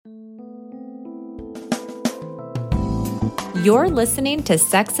You're listening to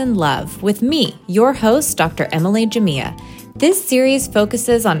Sex and Love with me, your host, Dr. Emily Jamia. This series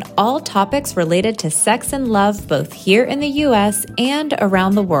focuses on all topics related to sex and love, both here in the U.S. and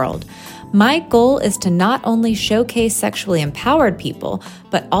around the world. My goal is to not only showcase sexually empowered people,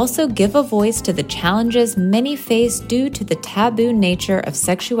 but also give a voice to the challenges many face due to the taboo nature of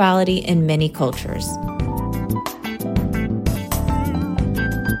sexuality in many cultures.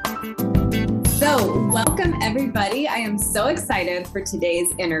 So, welcome everybody. I am so excited for today's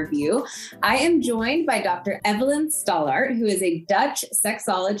interview. I am joined by Dr. Evelyn Stallart, who is a Dutch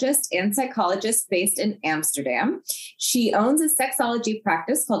sexologist and psychologist based in Amsterdam. She owns a sexology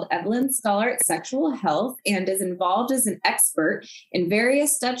practice called Evelyn Stallart Sexual Health and is involved as an expert in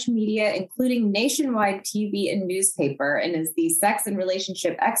various Dutch media, including nationwide TV and newspaper, and is the sex and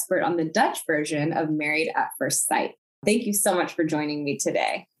relationship expert on the Dutch version of Married at First Sight. Thank you so much for joining me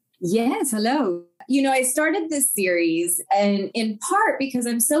today. Yes, hello. You know, I started this series and in part because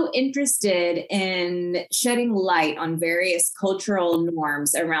I'm so interested in shedding light on various cultural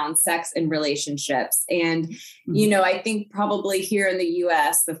norms around sex and relationships. And, you know, I think probably here in the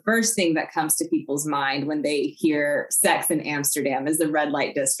US, the first thing that comes to people's mind when they hear sex in Amsterdam is the red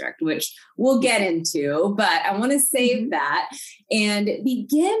light district, which we'll get into. But I want to save that and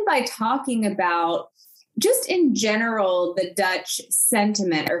begin by talking about just in general, the Dutch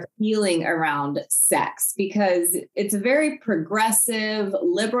sentiment or feeling around sex, because it's a very progressive,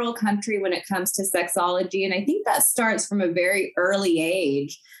 liberal country when it comes to sexology. And I think that starts from a very early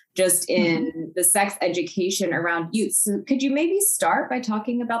age, just in the sex education around youth. So could you maybe start by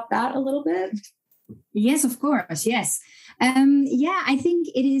talking about that a little bit? Yes, of course. Yes. I think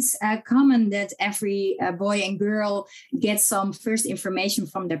it is common that every boy and girl gets some first information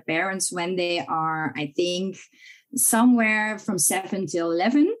from their parents when they are, I think, somewhere from 7 till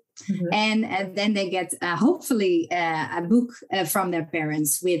 11. And then they get hopefully a book from their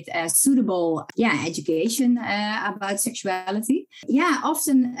parents with suitable education about sexuality.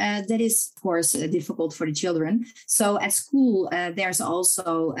 Often that is, of course, difficult for the children. So at school, there's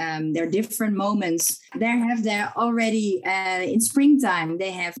also there are different moments. They have there already in springtime.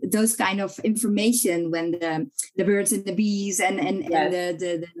 They have those kind of information when the birds and the bees and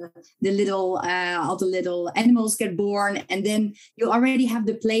the little all the little animals get born, and then you already have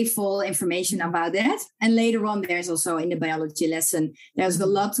the playful information about that. And later on, there's also in the biology lesson, there's a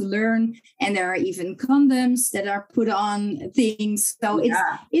lot to learn, and there are even condoms that are put on things. So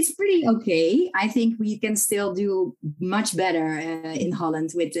it's pretty okay. I think we can still do much better in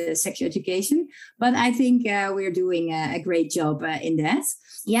Holland with sex education, but I think we're doing a great job in that.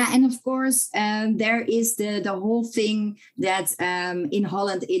 And of course, there is the whole thing that in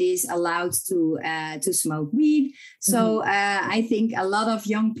Holland it is allowed to smoke weed. So I think a lot of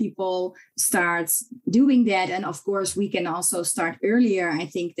young people start doing that, and of course we can also start earlier, I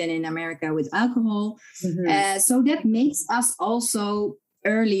think, than in America with alcohol. So that makes us also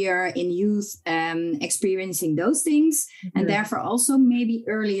earlier in youth experiencing those things, and therefore also maybe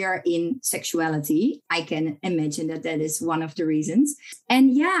earlier in sexuality. I can imagine that is one of the reasons.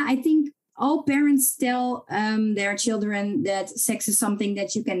 And I think all parents tell their children that sex is something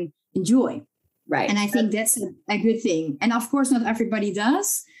that you can enjoy. Right. And I think that's a good thing. And of course, not everybody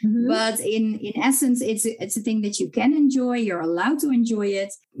does, but in essence, it's a thing that you can enjoy. You're allowed to enjoy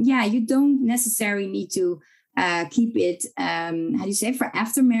it. You don't necessarily need to keep it, for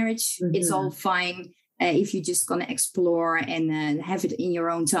after marriage. It's all fine if you're just going to explore and have it in your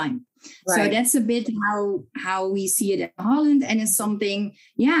own time. Right. So that's a bit how we see it in Holland, and it's something,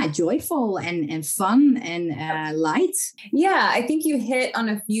 joyful and fun and light. I think you hit on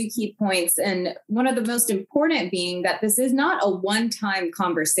a few key points, and one of the most important being that this is not a one-time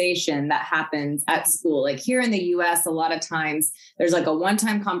conversation that happens at school. Like here in the US, a lot of times there's like a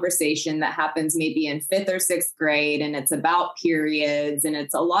one-time conversation that happens maybe in 5th or 6th grade, and it's about periods, and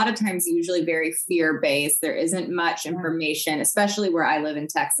it's a lot of times usually very fear-based. There isn't much information, especially where I live in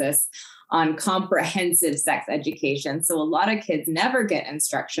Texas, on comprehensive sex education. So a lot of kids never get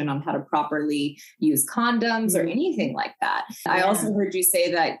instruction on how to properly use condoms or anything like that. I also heard you say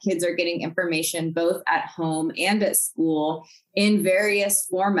that kids are getting information both at home and at school in various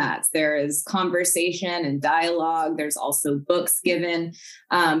formats. There is conversation and dialogue. There's also books given.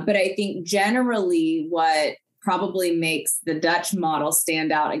 But I think generally what probably makes the Dutch model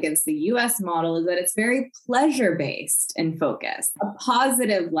stand out against the US model is that it's very pleasure-based and focused, a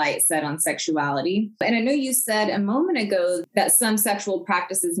positive light set on sexuality. And I know you said a moment ago that some sexual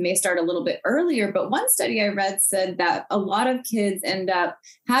practices may start a little bit earlier, but one study I read said that a lot of kids end up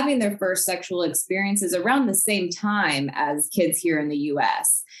having their first sexual experiences around the same time as kids here in the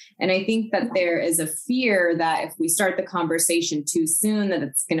US. And I think that there is a fear that if we start the conversation too soon, that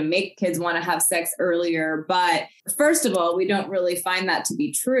it's going to make kids want to have sex earlier. But first of all, we don't really find that to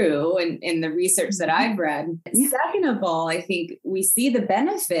be true in the research that I've read. Yeah. Second of all, I think we see the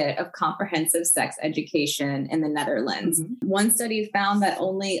benefit of comprehensive sex education in the Netherlands. Mm-hmm. One study found that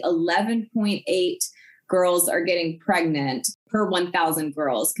only 11.8 girls are getting pregnant per 1,000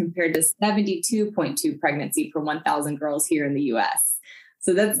 girls compared to 72.2 pregnancy per 1,000 girls here in the US.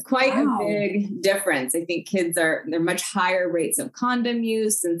 So that's quite a big difference. I think they're much higher rates of condom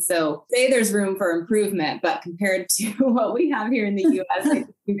use. And so say there's room for improvement, but compared to what we have here in the US, I think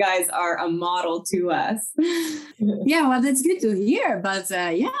you guys are a model to us. Yeah, well, that's good to hear. But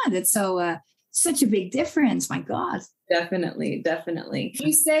that's such a big difference. My God. Definitely. Do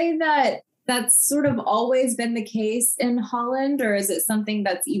you say that that's sort of always been the case in Holland, or is it something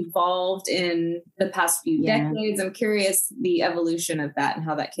that's evolved in the past few decades? I'm curious the evolution of that and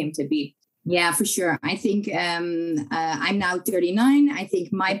how that came to be. Yeah, for sure. I think I'm now 39. I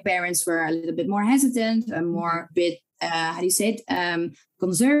think my parents were a little bit more hesitant,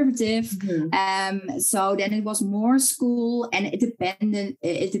 conservative. Mm-hmm. So then it was more school, and it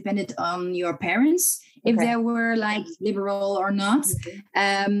depended on your parents if they were like liberal or not.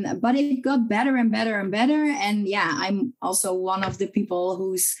 Mm-hmm. But it got better and better and better. And yeah, I'm also one of the people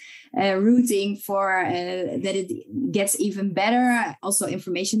who's rooting for that it gets even better. Also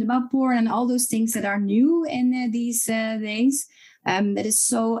information about porn and all those things that are new in these days. That is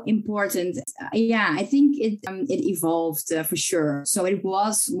so important. I think it evolved for sure. So it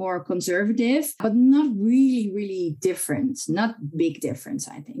was more conservative, but not really, really different. Not big difference,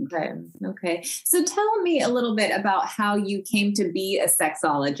 I think. Okay. So tell me a little bit about how you came to be a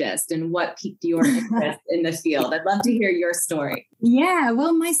sexologist and what piqued your interest in the field. I'd love to hear your story. Yeah,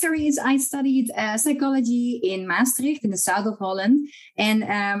 well, my story is I studied psychology in Maastricht in the south of Holland. And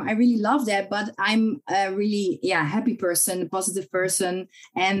I really love that, but I'm a really happy person, positive person.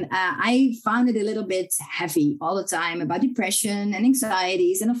 And I found it a little bit heavy all the time about depression and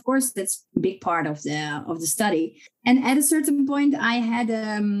anxieties. And of course, that's a big part of the study. And at a certain point, I had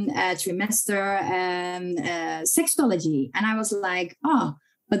a trimester sexology. And I was like,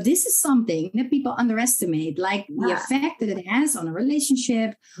 but this is something that people underestimate, like the effect that it has on a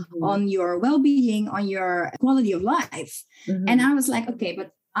relationship, on your well-being, on your quality of life. Mm-hmm. And I was like, okay,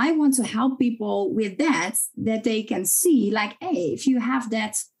 but I want to help people with that they can see, like, hey, if you have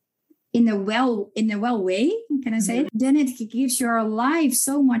that in a well way, can I say it? Then it gives your life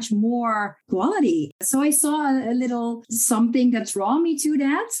so much more quality. So I saw a little something that drew me to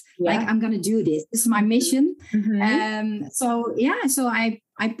that. Yeah. Like, I'm going to do this. This is my mission. Mm-hmm. So I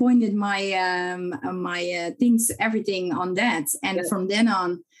pointed my things, everything on that. And from then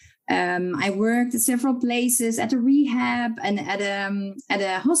on, I worked at several places, at a rehab and at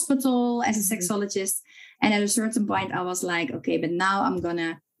a hospital as a sexologist. And at a certain point, I was like, okay, but now I'm going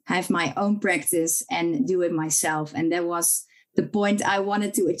to have my own practice and do it myself. And that was the point I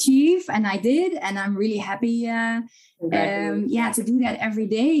wanted to achieve. And I did. And I'm really happy to do that every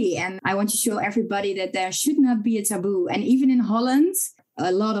day. And I want to show everybody that there should not be a taboo. And even in Holland,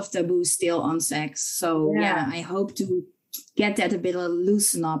 a lot of taboos still on sex. So I hope to get that a bit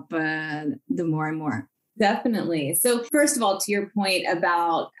loosen up the more and more. Definitely. So first of all, to your point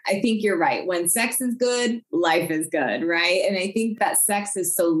about, I think you're right. When sex is good, life is good, right? And I think that sex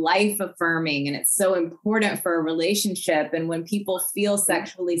is so life affirming and it's so important for a relationship. And when people feel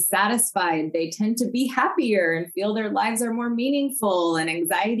sexually satisfied, they tend to be happier and feel their lives are more meaningful and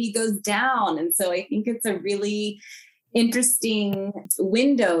anxiety goes down. And so I think it's a really interesting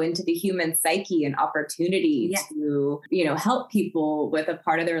window into the human psyche and opportunity to, help people with a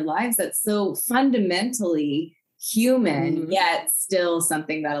part of their lives that's so fundamentally human, yet still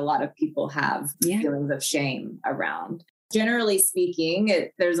something that a lot of people have feelings of shame around. Generally speaking,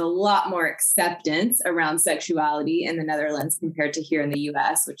 there's a lot more acceptance around sexuality in the Netherlands compared to here in the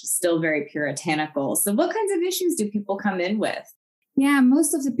US, which is still very puritanical. So what kinds of issues do people come in with? Yeah,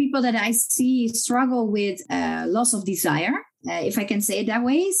 most of the people that I see struggle with loss of desire, if I can say it that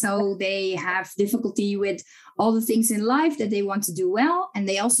way. So they have difficulty with all the things in life that they want to do well. And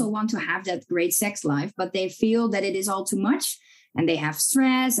they also want to have that great sex life, but they feel that it is all too much. And they have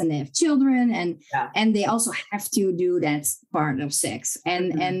stress and they have children and they also have to do that part of sex.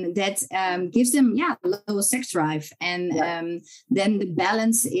 And that gives them, low sex drive. And then the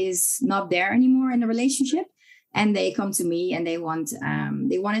balance is not there anymore in the relationship. And they come to me and they want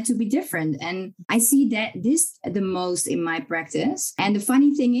it to be different. And I see that this the most in my practice. And the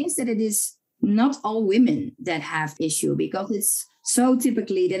funny thing is that it is not all women that have issue, because it's so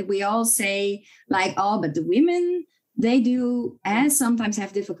typically that we all say like, oh, but the women, they do sometimes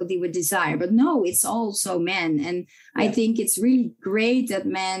have difficulty with desire, but no, it's also men. And I think it's really great that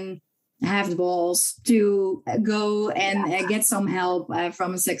men have the balls to go and get some help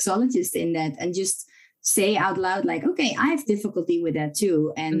from a sexologist in that, and just say out loud, like, okay, I have difficulty with that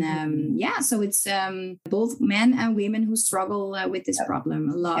too. And so it's both men and women who struggle with this problem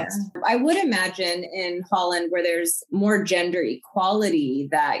a lot. Yeah. I would imagine in Holland, where there's more gender equality,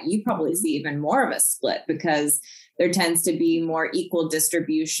 that you probably see even more of a split, because there tends to be more equal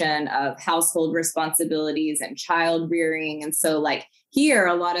distribution of household responsibilities and child rearing. And so like here,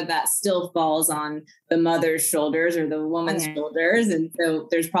 a lot of that still falls on the mother's shoulders or the woman's shoulders. And so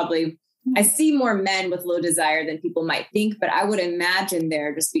there's probably, I see more men with low desire than people might think, but I would imagine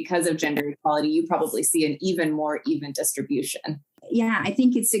there, just because of gender equality, you probably see an even more even distribution. Yeah, I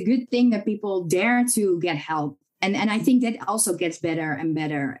think it's a good thing that people dare to get help. And I think that also gets better and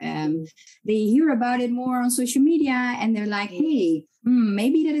better. They hear about it more on social media, and they're like, hey,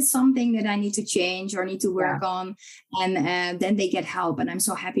 maybe that is something that I need to change or need to work on. And then they get help. And I'm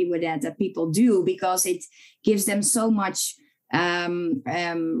so happy with that people do, because it gives them so much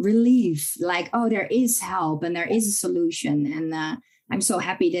relief, like, oh, there is help and there is a solution. And I'm so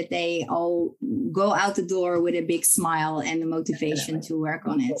happy that they all go out the door with a big smile and the motivation to work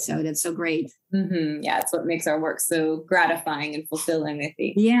on it. So that's so great. Mm-hmm. Yeah, it's what makes our work so gratifying and fulfilling, I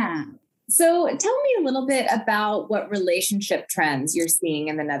think. Yeah. So tell me a little bit about what relationship trends you're seeing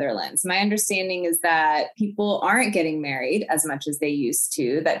in the Netherlands. My understanding is that people aren't getting married as much as they used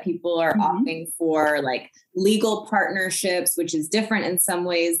to, that people are opting for like legal partnerships, which is different in some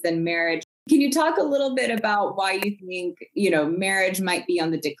ways than marriage. Can you talk a little bit about why you think, marriage might be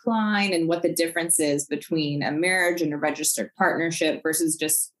on the decline, and what the difference is between a marriage and a registered partnership versus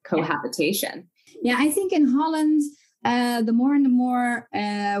just cohabitation? Yeah, I think in Holland, the more and the more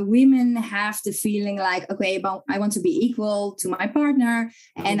women have the feeling like, okay, I want to be equal to my partner,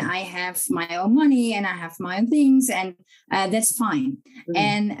 and I have my own money and I have my own things, and that's fine.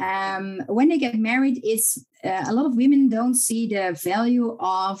 And when they get married, it's a lot of women don't see the value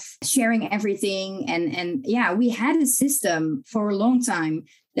of sharing everything. And we had a system for a long time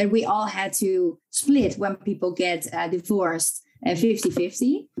that we all had to split when people get divorced.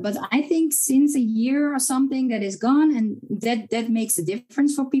 50-50. But I think since a year or something that is gone, and that makes a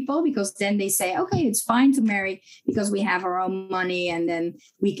difference for people, because then they say, okay, it's fine to marry because we have our own money, and then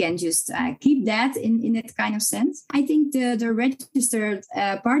we can just keep that in that kind of sense. I think the registered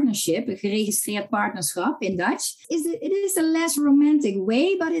partnership, geregistreerd partnerschap in Dutch, it is a less romantic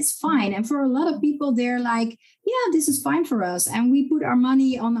way, but it's fine. And for a lot of people, they're like, yeah, this is fine for us. And we put our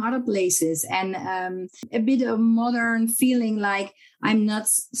money on other places, and a bit of modern feeling like I'm not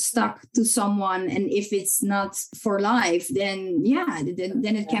stuck to someone. And if it's not for life, then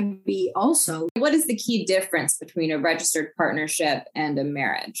it can be also. What is the key difference between a registered partnership and a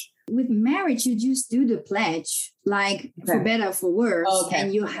marriage? With marriage, you just do the pledge, like for better, for worse,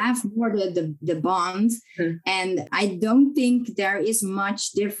 and you have more the bond. And I don't think there is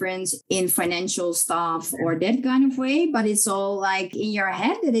much difference in financial stuff or that kind of way, but it's all like in your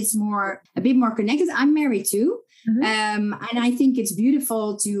head that it's a bit more connected. I'm married too. And I think it's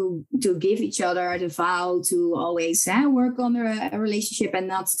beautiful to give each other the vow to always work on a relationship and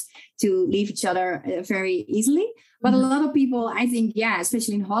not to leave each other very easily. But a lot of people, I think,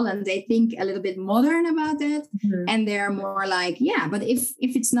 especially in Holland, they think a little bit modern about that. And they're more like, but if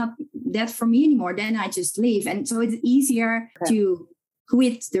it's not that for me anymore, then I just leave. And so it's easier to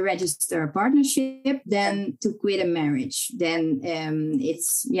quit the registered partnership than to quit a marriage. Then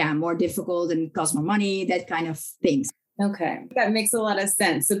it's more difficult and costs more money, that kind of things. Okay, that makes a lot of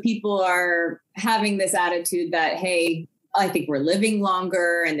sense. So people are having this attitude that, hey, I think we're living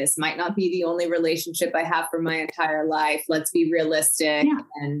longer, and this might not be the only relationship I have for my entire life. Let's be realistic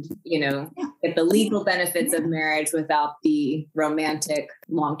and, get the legal benefits of marriage without the romantic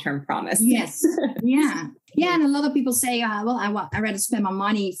long-term promise. Yes. Yeah. And a lot of people say, I rather spend my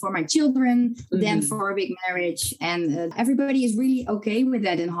money for my children than for a big marriage. And everybody is really okay with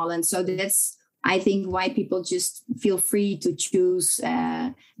that in Holland. So that's, I think, why people just feel free to choose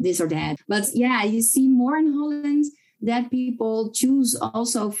this or that. But you see more in Holland that people choose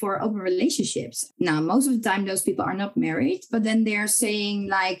also for open relationships. Now, most of the time, those people are not married, but then they're saying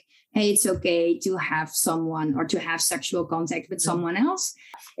like, hey, it's okay to have someone or to have sexual contact with someone else.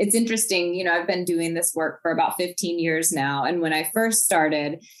 It's interesting. I've been doing this work for about 15 years now. And when I first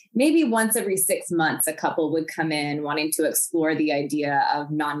started, maybe once every 6 months, a couple would come in wanting to explore the idea of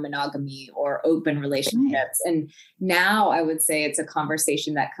non-monogamy or open relationships. And now I would say it's a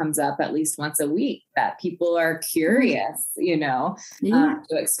conversation that comes up at least once a week, that people are curious, to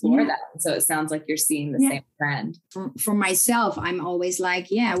explore that. And so it sounds like you're seeing the same trend. For myself, I'm always like,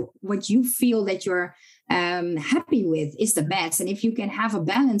 what you feel that you're happy with is the best. And if you can have a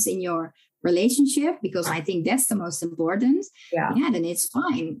balance in your relationship, because I think that's the most important, then it's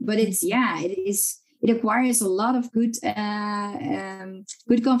fine. But it requires a lot of good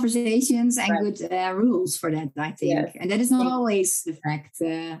conversations and good rules for that, I think. And that is not always the fact,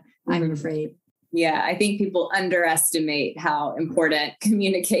 I'm afraid. Yeah, I think people underestimate how important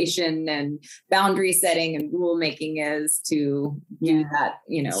communication and boundary setting and rule making is to do that,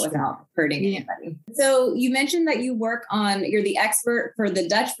 without hurting anybody. So you mentioned that you're the expert for the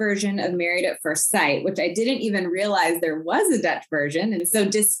Dutch version of Married at First Sight, which I didn't even realize there was a Dutch version. And so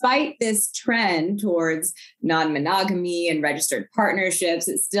despite this trend towards non-monogamy and registered partnerships,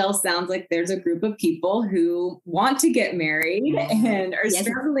 it still sounds like there's a group of people who want to get married and are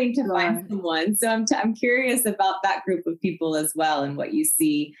struggling to find someone. So I'm curious about that group of people as well and what you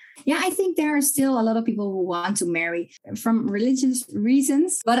see. Yeah, I think there are still a lot of people who want to marry from religious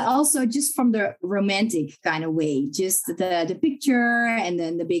reasons, but also just from the romantic kind of way, just the picture and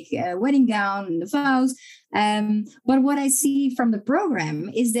then the big wedding gown and the vows. But what I see from the program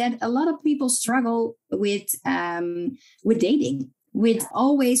is that a lot of people struggle with dating, with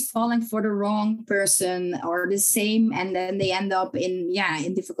always falling for the wrong person or the same, and then they end up in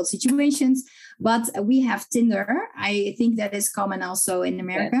difficult situations. But we have Tinder. I think that is common also in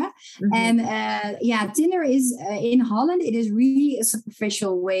America. Mm-hmm. And Tinder is in Holland. It is really a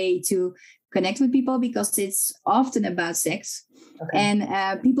superficial way to connect with people because it's often about sex. Okay.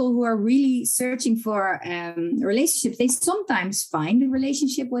 And people who are really searching for relationships, they sometimes find a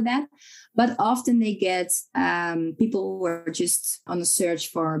relationship with that, but often they get people who are just on a search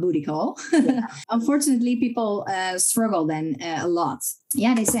for a booty call. Yeah. Unfortunately, people struggle then a lot.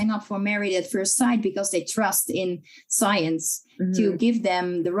 Yeah, they sign up for Married at First Sight because they trust in science to give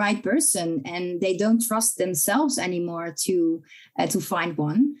them the right person, and they don't trust themselves anymore to find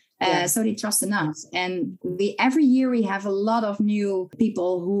one. So they trust in us. And every year we have a lot of new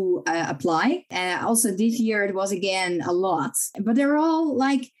people who apply. Also this year it was again a lot. But they're all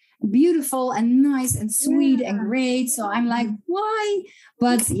like beautiful and nice and sweet and great. So I'm like, why?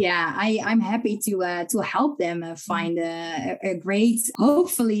 But I'm happy to help them find a great,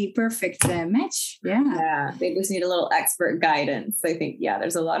 hopefully perfect match. Yeah, they just need a little expert guidance. I think,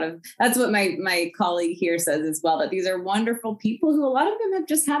 there's a lot of, that's what my colleague here says as well, that these are wonderful people who a lot of them have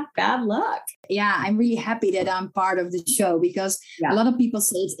just had bad luck. Yeah, I'm really happy that I'm part of the show because a lot of people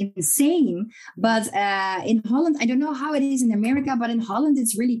say it's insane. But in Holland, I don't know how it is in America, but in Holland,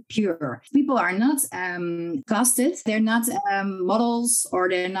 it's really pure. People are not casted. They're not models or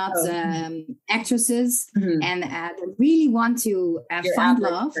they're not actresses. Mm-hmm. And they really want to find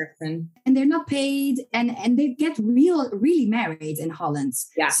love. Person. And they're not paid. And they get really married in Holland.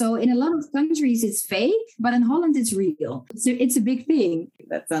 Yeah. So in a lot of countries, it's fake. But in Holland, it's real. So it's a big thing.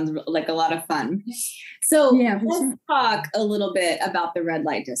 That sounds like a lot of fun. So let's talk a little bit about the red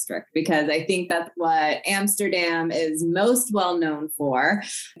light district, because I think that's what Amsterdam is most well known for.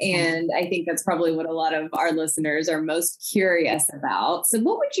 And I think that's probably what a lot of our listeners are most curious about. So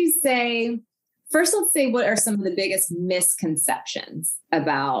what would you say? First, let's say, what are some of the biggest misconceptions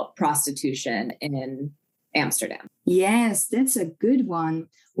about prostitution in Amsterdam? Yes, that's a good one.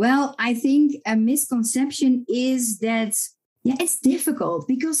 Well, I think a misconception is that it's difficult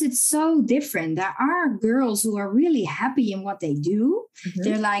because it's so different. There are girls who are really happy in what they do. Mm-hmm.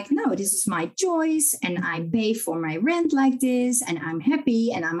 They're like, no, this is my choice and I pay for my rent like this and I'm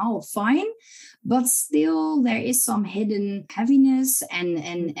happy and I'm all fine. But still, there is some hidden heaviness and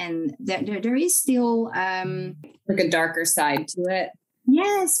there is still like a darker side to it.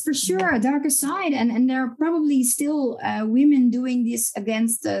 Yes, for sure. A darker side. And there are probably still women doing this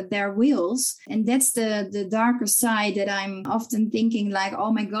against their wills. And that's the darker side that I'm often thinking like,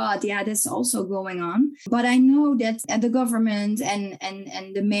 oh my God, that's also going on. But I know that the government and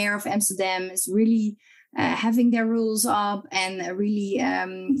the mayor of Amsterdam is really having their rules up and really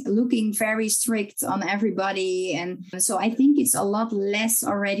looking very strict on everybody. And so I think it's a lot less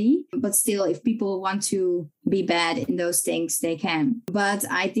already. But still, if people want to be bad in those things, they can. But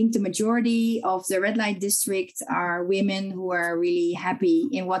I think the majority of the red light district are women who are really happy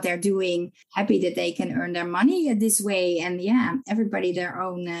in what they're doing, happy that they can earn their money this way. And yeah, everybody their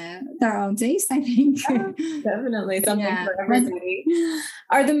own taste, I think. Yeah, definitely something for everybody.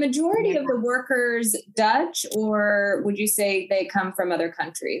 Are the majority of the workers Dutch, or would you say they come from other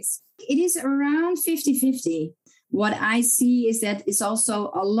countries? It is around 50-50. What I see is that it's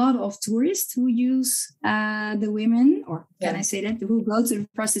also a lot of tourists who use the women, or can I say that, who go to the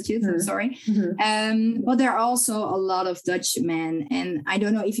prostitutes, I'm sorry. But there are also a lot of Dutch men. And I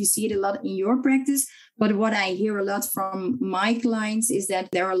don't know if you see it a lot in your practice, but what I hear a lot from my clients is that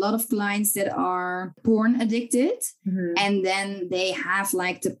there are a lot of clients that are porn addicted. And then they have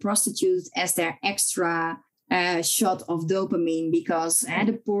like the prostitutes as their extra shot of dopamine, because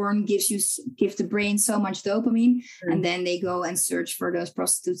the porn gives the brain so much dopamine, and then they go and search for those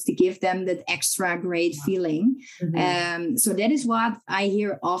prostitutes to give them that extra great feeling. So that is what I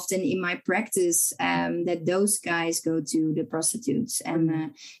hear often in my practice, that those guys go to the prostitutes,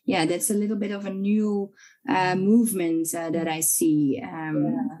 and that's a little bit of a new movement that I see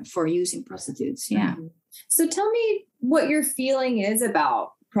for using prostitutes. So tell me what your feeling is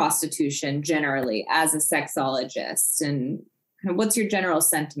about prostitution generally as a sexologist, and what's your general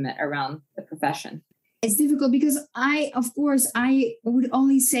sentiment around the profession? It's difficult because I would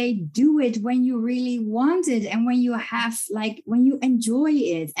only say do it when you really want it, and when you have when you enjoy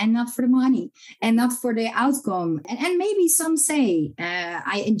it, and not for the money and not for the outcome. And maybe some say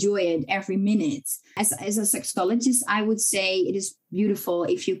I enjoy it every minute. As a sexologist, I would say it is beautiful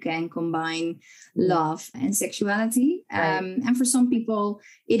if you can combine love and sexuality. And for some people,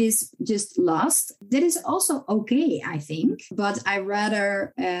 it is just lust. That is also okay, I think. But I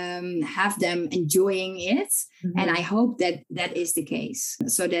rather have them enjoying it. And I hope that is the case.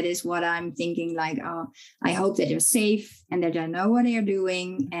 So that is what I'm thinking, I hope that they're safe and that they know what they're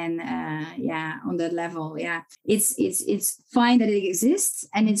doing. And on that level, it's fine that it exists.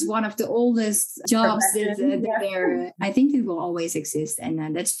 And it's one of the oldest jobs that they're, I think it will always exist,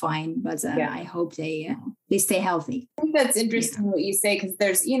 and that's fine. But I hope they stay healthy. I think that's interesting what you say, because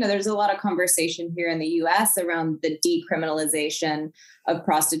there's a lot of conversation here in the US around the decriminalization of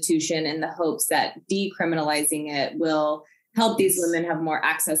prostitution, in the hopes that decriminalizing it will help these women have more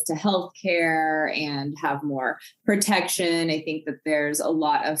access to health care and have more protection. I think that there's a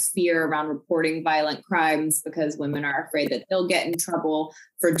lot of fear around reporting violent crimes because women are afraid that they'll get in trouble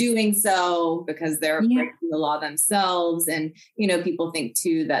for doing so because they're breaking the law themselves. And, people think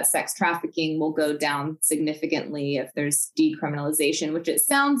too that sex trafficking will go down significantly if there's decriminalization, which it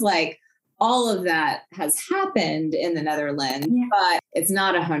sounds like all of that has happened in the Netherlands, but it's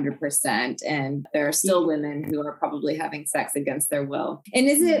not 100%. And there are still women who are probably having sex against their will. And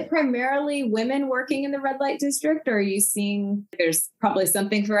is it primarily women working in the red light district, or are you seeing there's probably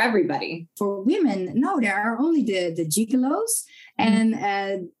something for everybody? For women, no, there are only the gigolos.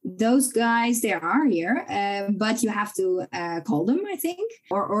 And those guys, they are here, but you have to call them, I think,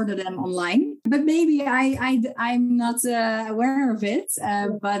 or order them online. But maybe I'm not aware of it.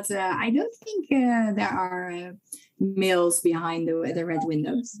 But I don't think there are males behind the red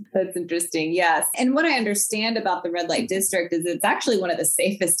windows. That's interesting. Yes. And what I understand about the red light district is it's actually one of the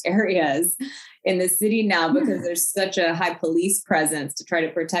safest areas in the city now, because there's such a high police presence to try to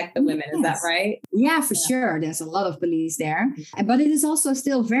protect the women. Is that right? Yeah, for sure. There's a lot of police there, but it is also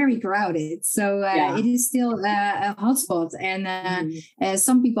still very crowded. So it is still a hotspot. And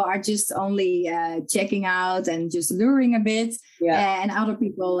some people are just only checking out and just luring a bit. And other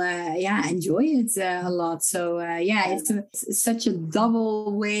people, enjoy it a lot. So, it's such a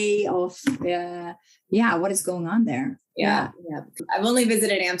double way of, what is going on there. Yeah. I've only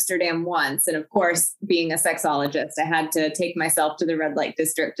visited Amsterdam once. And of course, being a sexologist, I had to take myself to the red light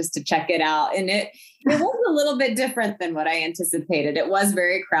district just to check it out. And it was a little bit different than what I anticipated. It was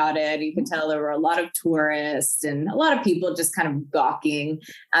very crowded. You could tell there were a lot of tourists and a lot of people just kind of gawking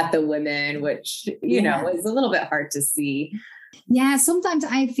at the women, which, was a little bit hard to see. Yeah, sometimes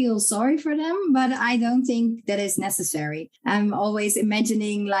I feel sorry for them, but I don't think that is necessary. I'm always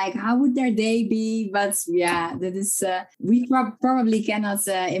imagining how would their day be? But that is we probably cannot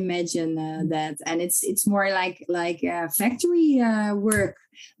imagine that, and it's more like factory work,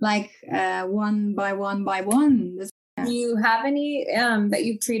 one by one by one. Do you have any that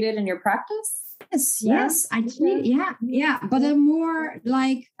you've treated in your practice? Yes, I treat. Yeah, but they're more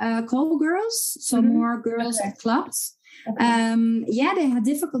like call girls, so more girls at clubs. They had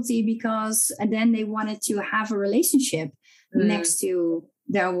difficulty because then they wanted to have a relationship next to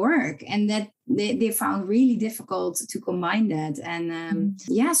their work, and that they found really difficult to combine that. And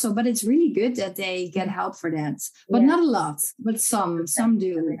but it's really good that they get help for that, but not a lot, but some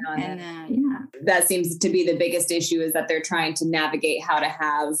do. And that seems to be the biggest issue, is that they're trying to navigate how to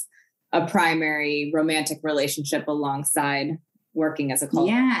have a primary romantic relationship alongside working as a couple.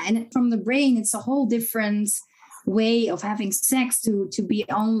 Yeah, and from the brain, it's a whole different way of having sex to be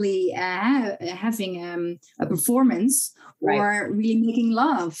only having a performance, or really making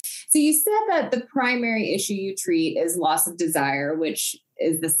love. So you said that the primary issue you treat is loss of desire, which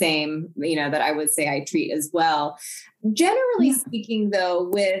is the same, that I would say I treat as well. Generally speaking, though,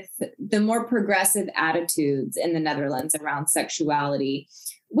 with the more progressive attitudes in the Netherlands around sexuality,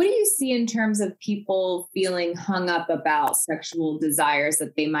 what do you see in terms of people feeling hung up about sexual desires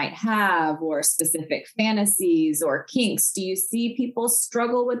that they might have, or specific fantasies or kinks? Do you see people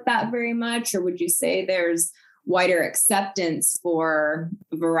struggle with that very much? Or would you say there's wider acceptance for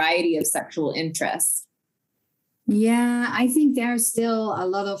a variety of sexual interests? Yeah, I think there's still a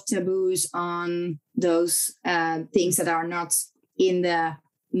lot of taboos on those things that are not in the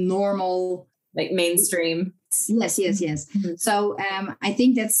normal, like mainstream. Yes. Mm-hmm. So I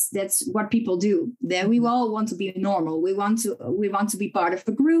think that's what people do. That we all want to be normal. We want to be part of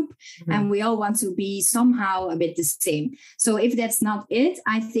a group, and we all want to be somehow a bit the same. So if that's not it,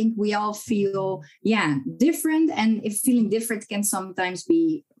 I think we all feel different, and if feeling different can sometimes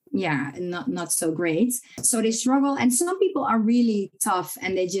be not so great. So they struggle, and some people are really tough,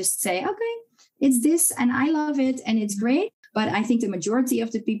 and they just say, okay, it's this, and I love it, and it's great. But I think the majority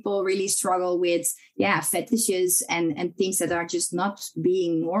of the people really struggle with, fetishes and things that are just not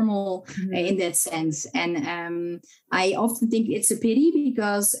being normal in that sense. And I often think it's a pity,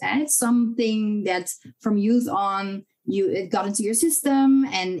 because it's something that from youth on, it got into your system,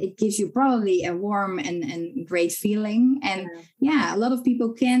 and it gives you probably a warm and great feeling. And a lot of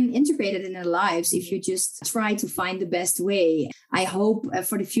people can integrate it in their lives if you just try to find the best way. I hope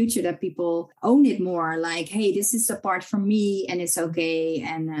for the future that people own it more, like, hey, this is a part from me and it's okay.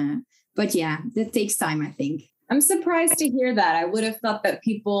 And but that takes time, I think. I'm surprised to hear that. I would have thought that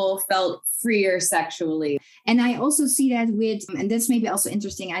people felt freer sexually. And I also see that with, and that's maybe also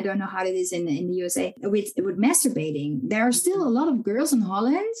interesting, I don't know how it is in the USA, with masturbating. There are still a lot of girls in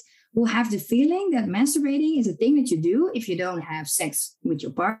Holland who have the feeling that masturbating is a thing that you do if you don't have sex with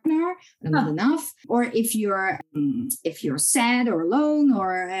your partner, not enough, or if you're sad or alone,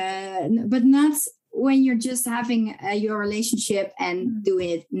 or but not when you're just having your relationship and doing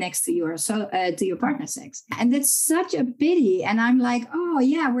it next to your partner sex. And that's such a pity. And I'm like, oh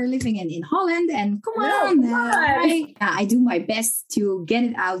yeah, we're living in Holland, and come on. I do my best to get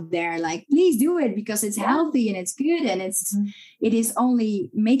it out there. Like, please do it, because it's healthy and it's good, and it is only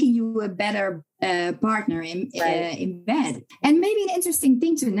making you a better partner in bed. And maybe an interesting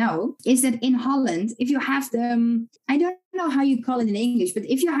thing to know is that in Holland, if you have I don't know how you call it in English, but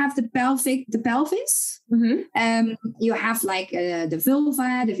if you have the pelvis, you have like the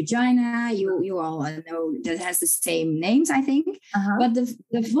vulva, the vagina, you all know that has the same names, I think. But the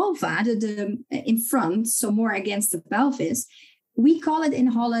vulva, the in front, so more against the pelvis, we call it in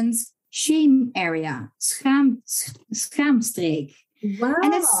Holland shame area, schaamstreek. Wow.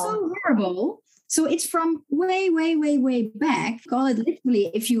 And that's so horrible. So it's from way, way, way, way back. Call it literally,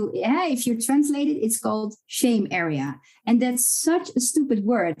 if you translate it, it's called shame area. And that's such a stupid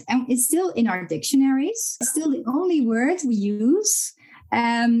word. And it's still in our dictionaries. It's still the only word we use.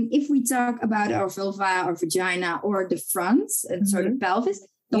 If we talk about our vulva or vagina or the front, so the pelvis,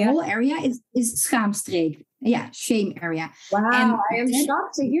 the whole area is schaamstreek. Yeah, shame area. Wow, and I am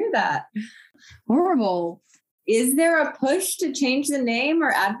shocked to hear that. Horrible. Is there a push to change the name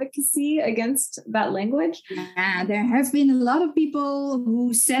or advocacy against that language? Yeah, there have been a lot of people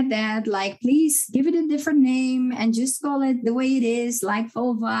who said that, like, please give it a different name and just call it the way it is, like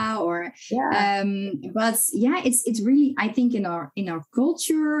vulva or but it's really, I think, in our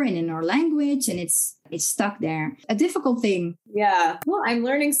culture and in our language, and it's stuck there. A difficult thing. Yeah. Well, I'm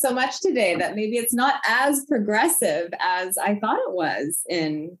learning so much today that maybe it's not as progressive as I thought it was.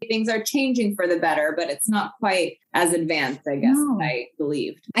 And things are changing for the better, but it's not quite as advanced, I guess, as I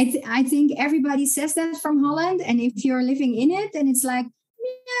believed. I think everybody says that from Holland. And if you're living in it, then it's like,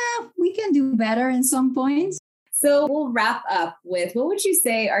 yeah, we can do better in some points. So we'll wrap up with, what would you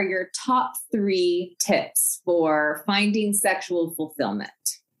say are your top 3 tips for finding sexual fulfillment?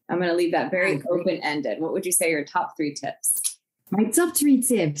 I'm going to leave that very open-ended. What would you say are your top 3 tips? My top 3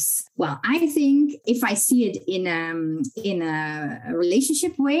 tips. Well, I think if I see it in a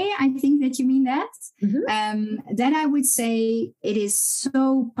relationship way, I think that you mean that. Then I would say it is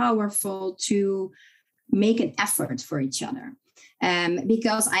so powerful to make an effort for each other.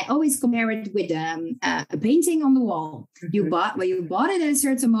 Because I always compare it with a painting on the wall. You bought it at a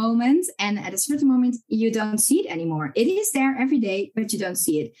certain moment, and at a certain moment you don't see it anymore. It is there every day, but you don't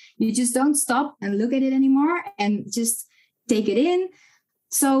see it. You just don't stop and look at it anymore and just take it in.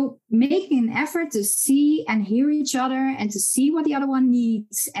 So making an effort to see and hear each other and to see what the other one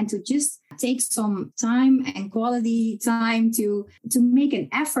needs, and to just take some time and quality time to make an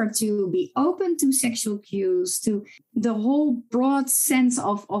effort to be open to sexual cues, to the whole broad sense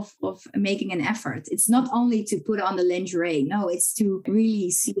of making an effort. It's not only to put on the lingerie. No, it's to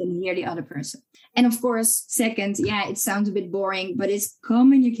really see and hear the other person. And of course, second, it sounds a bit boring, but it's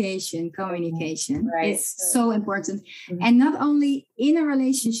communication. Right. It's so important. And not only in a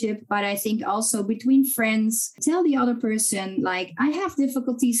relationship, but I think also between friends. Tell the other person, like, I have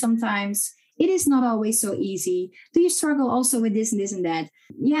difficulty sometimes. It is not always so easy. Do you struggle also with this and this and that?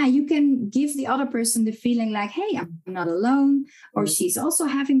 Yeah, you can give the other person the feeling like, hey, I'm not alone, or she's also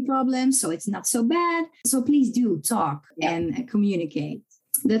having problems, so it's not so bad. So please do talk and communicate.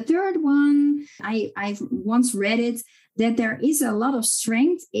 The third one, I've once read it, that there is a lot of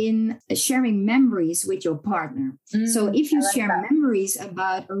strength in sharing memories with your partner. So if you share memories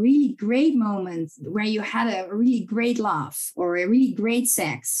about a really great moment where you had a really great laugh or a really great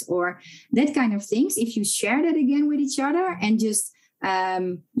sex or that kind of things, if you share that again with each other and just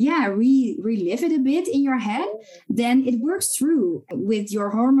relive it a bit in your head, then it works through with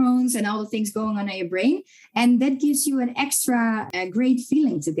your hormones and all the things going on in your brain, and that gives you an extra great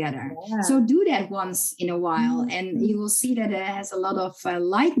feeling together. So do that once in a while, and you will see that it has a lot of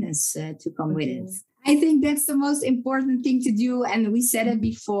lightness to come with it. I think that's the most important thing to do. And we said it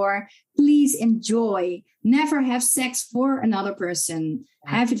before, please enjoy. Never have sex for another person.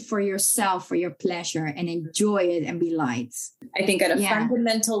 Have it for yourself, for your pleasure, and enjoy it and be light. I think at a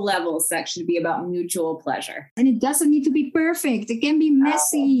fundamental level, sex should be about mutual pleasure. And it doesn't need to be perfect. It can be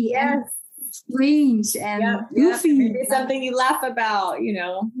messy and strange and goofy. Maybe something you laugh about,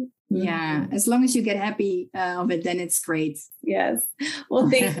 Yeah, as long as you get happy of it, then it's great. Yes. Well,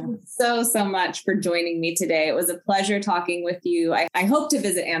 thank you so much for joining me today. It was a pleasure talking with you. I hope to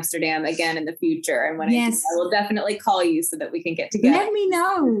visit Amsterdam again in the future. And when I do, I will definitely call you so that we can get together. Let me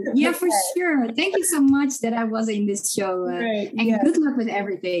know. Yeah, for sure. Thank you so much that I was in this show. And good luck with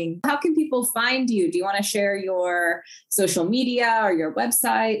everything. How can people find you? Do you want to share your social media or your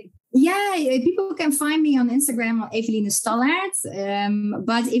website? Yeah, people can find me on Instagram on Eveline Stallaert.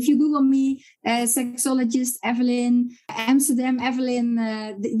 But if you Google me, sexologist Evelyn, Amsterdam Evelyn,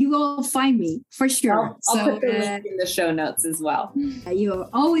 you will find me for sure. I'll put the link in the show notes as well. You're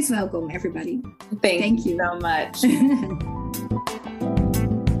always welcome, everybody. Thank you so much.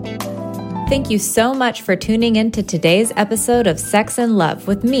 Thank you so much for tuning in to today's episode of Sex and Love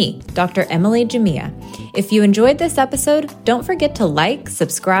with me, Dr. Emily Jamia. If you enjoyed this episode, don't forget to like,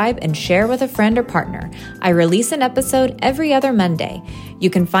 subscribe, and share with a friend or partner. I release an episode every other Monday. You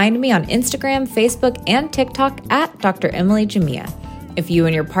can find me on Instagram, Facebook, and TikTok at Dr. Emily Jamia. If you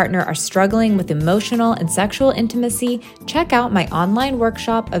and your partner are struggling with emotional and sexual intimacy, check out my online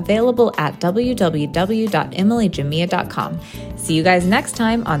workshop available at www.emilyjamia.com. See you guys next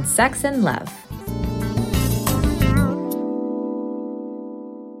time on Sex and Love.